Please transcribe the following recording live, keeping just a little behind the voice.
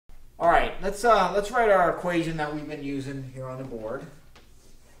All right, let's write our equation that we've been using here on the board.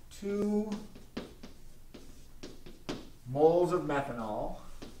 2 moles of methanol.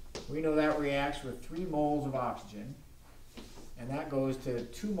 We know that reacts with 3 moles of oxygen, and that goes to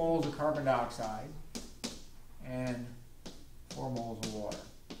 2 moles of carbon dioxide and 4 moles of water.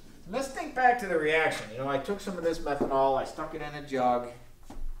 And let's think back to the reaction. You know, I took some of this methanol, I stuck it in a jug,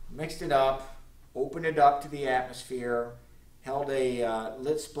 mixed it up, opened it up to the atmosphere, held a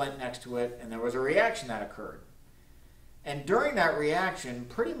lit splint next to it, and there was a reaction that occurred. And during that reaction,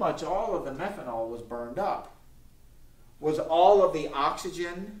 pretty much all of the methanol was burned up. Was all of the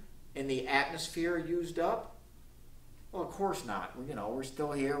oxygen in the atmosphere used up? Well, of course not. You know, we're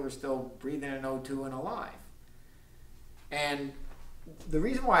still here, we're still breathing in O2 and alive. And the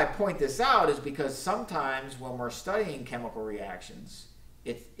reason why I point this out is because sometimes when we're studying chemical reactions,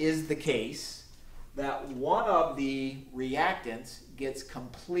 it is the case that one of the reactants gets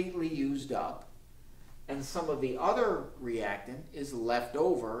completely used up and some of the other reactant is left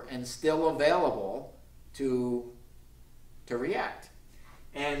over and still available to react.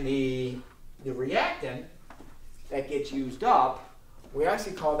 And the reactant that gets used up, we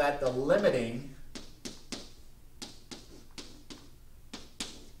actually call that the limiting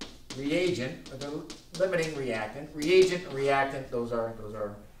reagent, or the limiting reactant. Reagent and reactant, those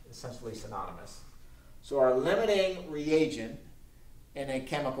are essentially synonymous. So our limiting reagent in a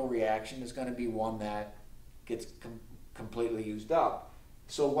chemical reaction is going to be one that gets completely used up.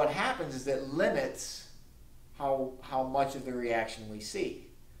 So what happens is it limits how much of the reaction we see.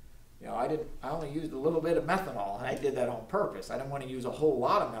 You know, I only used a little bit of methanol, and I did that on purpose. I didn't want to use a whole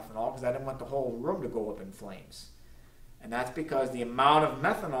lot of methanol because I didn't want the whole room to go up in flames. And that's because the amount of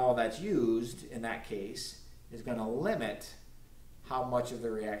methanol that's used in that case is going to limit how much of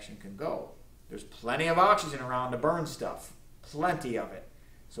the reaction can go. There's plenty of oxygen around to burn stuff, plenty of it.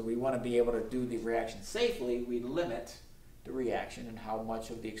 So we want to be able to do the reaction safely. We limit the reaction and how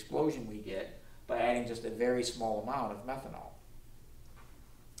much of the explosion we get by adding just a very small amount of methanol.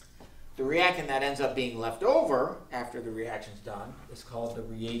 The reactant that ends up being left over after the reaction's done is called the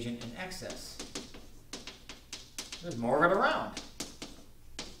reagent in excess. There's more of it around.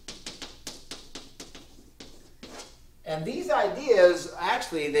 And these ideas,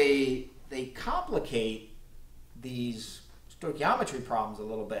 actually, they complicate these stoichiometry problems a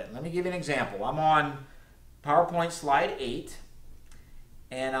little bit. Let me give you an example. I'm on PowerPoint slide 8,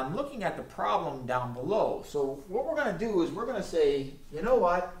 and I'm looking at the problem down below. So what we're going to do is we're going to say, you know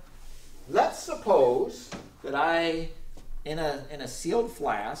what? Let's suppose that in a sealed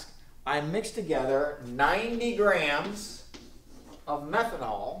flask, I mix together 90 grams of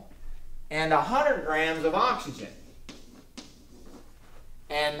methanol and 100 grams of oxygen.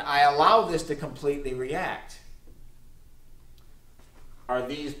 And I allow this to completely react. Are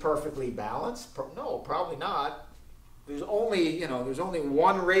these perfectly balanced? No, probably not. There's only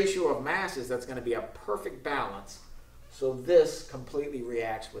one ratio of masses that's going to be a perfect balance. So this completely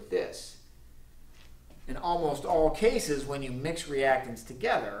reacts with this. In almost all cases, when you mix reactants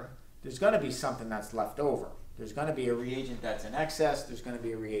together, there's going to be something that's left over. There's going to be a reagent that's in excess. There's going to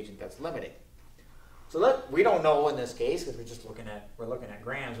be a reagent that's limiting. So we don't know in this case because we're looking at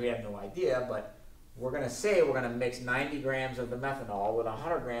grams. We have no idea, but we're going to say we're going to mix 90 grams of the methanol with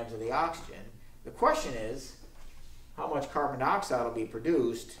 100 grams of the oxygen. The question is, how much carbon dioxide will be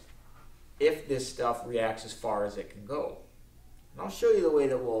produced if this stuff reacts as far as it can go? And I'll show you the way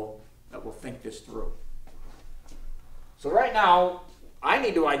that we'll think this through. So right now, I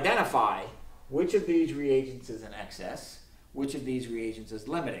need to identify which of these reagents is in excess, which of these reagents is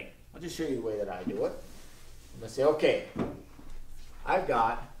limiting. I'll just show you the way that I do it. I'm going to say, okay, I've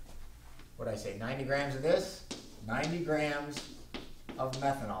got, what did I say, 90 grams of this, 90 grams of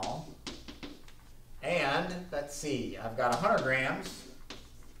methanol, and let's see, I've got 100 grams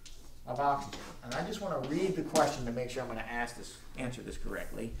of oxygen. And I just want to read the question to make sure I'm going to answer this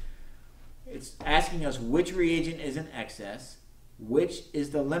correctly. It's asking us which reagent is in excess, which is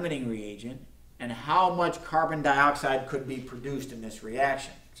the limiting reagent, and how much carbon dioxide could be produced in this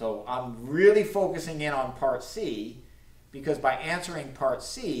reaction. So I'm really focusing in on part C because by answering part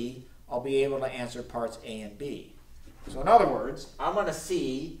C, I'll be able to answer parts A and B. So in other words, I'm going to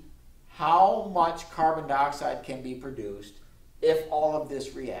see how much carbon dioxide can be produced if all of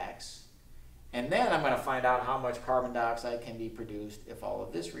this reacts. And then I'm going to find out how much carbon dioxide can be produced if all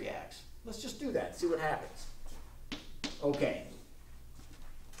of this reacts. Let's just do that, see what happens. Okay.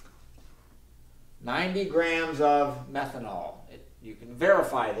 90 grams of methanol. You can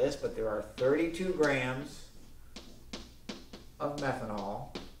verify this, but there are 32 grams of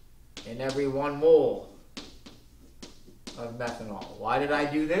methanol in every 1 mole of methanol. Why did I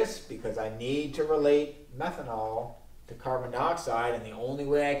do this? Because I need to relate methanol to carbon dioxide, and the only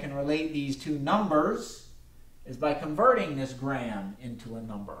way I can relate these two numbers is by converting this gram into a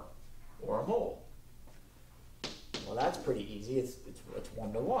number or a mole. Well, that's pretty easy. It's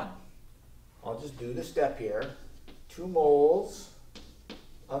 1 to 1. I'll just do the step here. 2 moles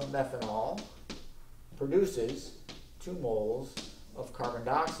of methanol produces 2 moles of carbon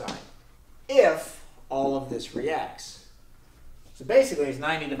dioxide if all of this reacts. So basically it's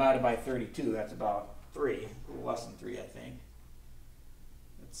 90 divided by 32. That's about 3, a little less than 3, I think.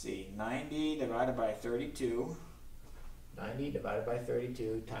 Let's see, 90 divided by 32. 90 divided by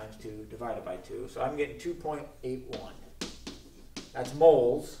 32 times 2 divided by 2. So I'm getting 2.81. That's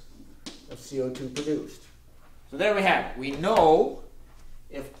moles of CO2 produced. So there we have it. We know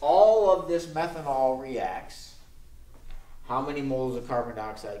if all of this methanol reacts, how many moles of carbon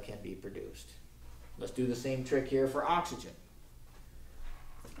dioxide can be produced. Let's do the same trick here for oxygen.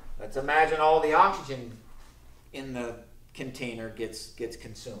 Let's imagine all the oxygen in the container gets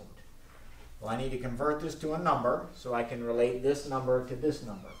consumed. Well, I need to convert this to a number so I can relate this number to this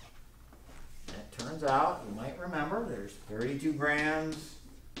number. And it turns out, you might remember, there's 32 grams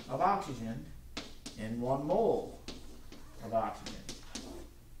of oxygen in 1 mole of oxygen.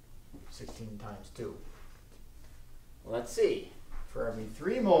 16 times 2. Well, let's see. For every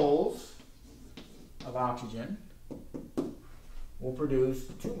 3 moles of oxygen, we'll produce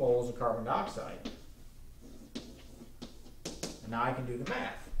 2 moles of carbon dioxide. And now I can do the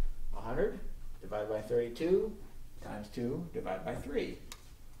math. 100 divided by 32 times 2 divided by 3.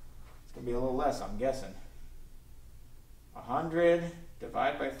 It's going to be a little less, I'm guessing. 100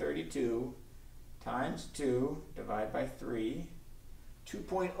 divided by 32 times 2 divided by 3,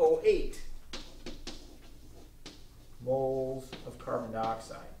 2.08 moles of carbon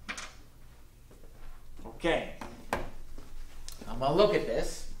dioxide. Okay, I'm going to look at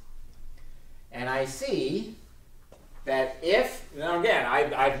this, and I see that if, now again,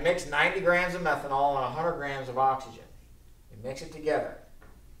 I've mixed 90 grams of methanol and 100 grams of oxygen. You mix it together.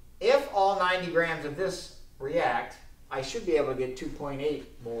 If all 90 grams of this react, I should be able to get 2.8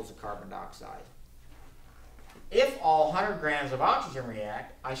 moles of carbon dioxide. If all 100 grams of oxygen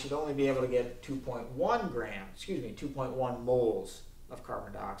react, I should only be able to get 2.1 moles of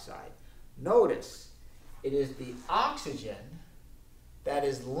carbon dioxide. Notice, it is the oxygen that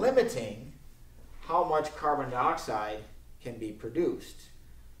is limiting how much carbon dioxide can be produced.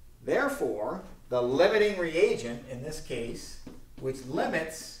 Therefore, the limiting reagent, in this case, which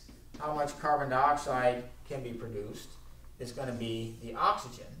limits how much carbon dioxide can be produced, is going to be the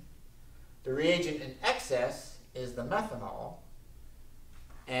oxygen. The reagent in excess is the methanol,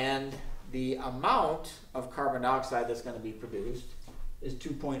 and the amount of carbon dioxide that's going to be produced is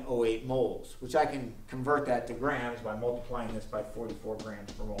 2.08 moles, which I can convert that to grams by multiplying this by 44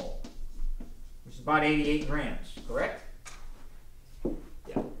 grams per mole, which is about 88 grams, correct?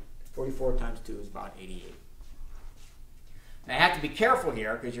 Yeah, 44 times 2 is about 88. Now I have to be careful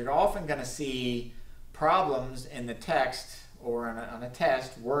here because you're often going to see problems in the text or on a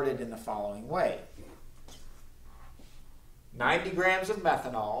test worded in the following way. 90 grams of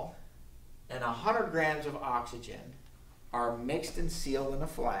methanol and 100 grams of oxygen are mixed and sealed in a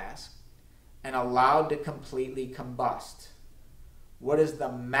flask and allowed to completely combust. What is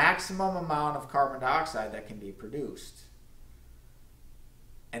the maximum amount of carbon dioxide that can be produced?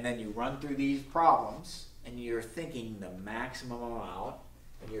 And then you run through these problems and you're thinking the maximum amount,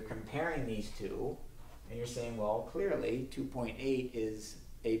 and you're comparing these two, and you're saying, well, clearly 2.8 is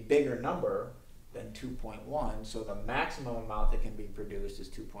a bigger number than 2.1, so the maximum amount that can be produced is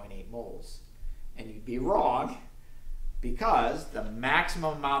 2.8 moles. And you'd be wrong, because the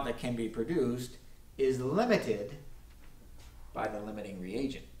maximum amount that can be produced is limited by the limiting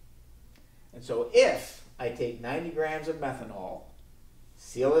reagent. And so if I take 90 grams of methanol,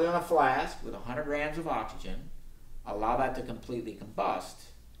 seal it in a flask with 100 grams of oxygen, allow that to completely combust,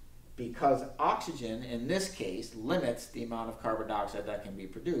 because oxygen in this case limits the amount of carbon dioxide that can be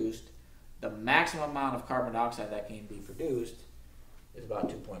produced, the maximum amount of carbon dioxide that can be produced is about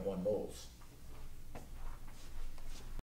 2.1 moles.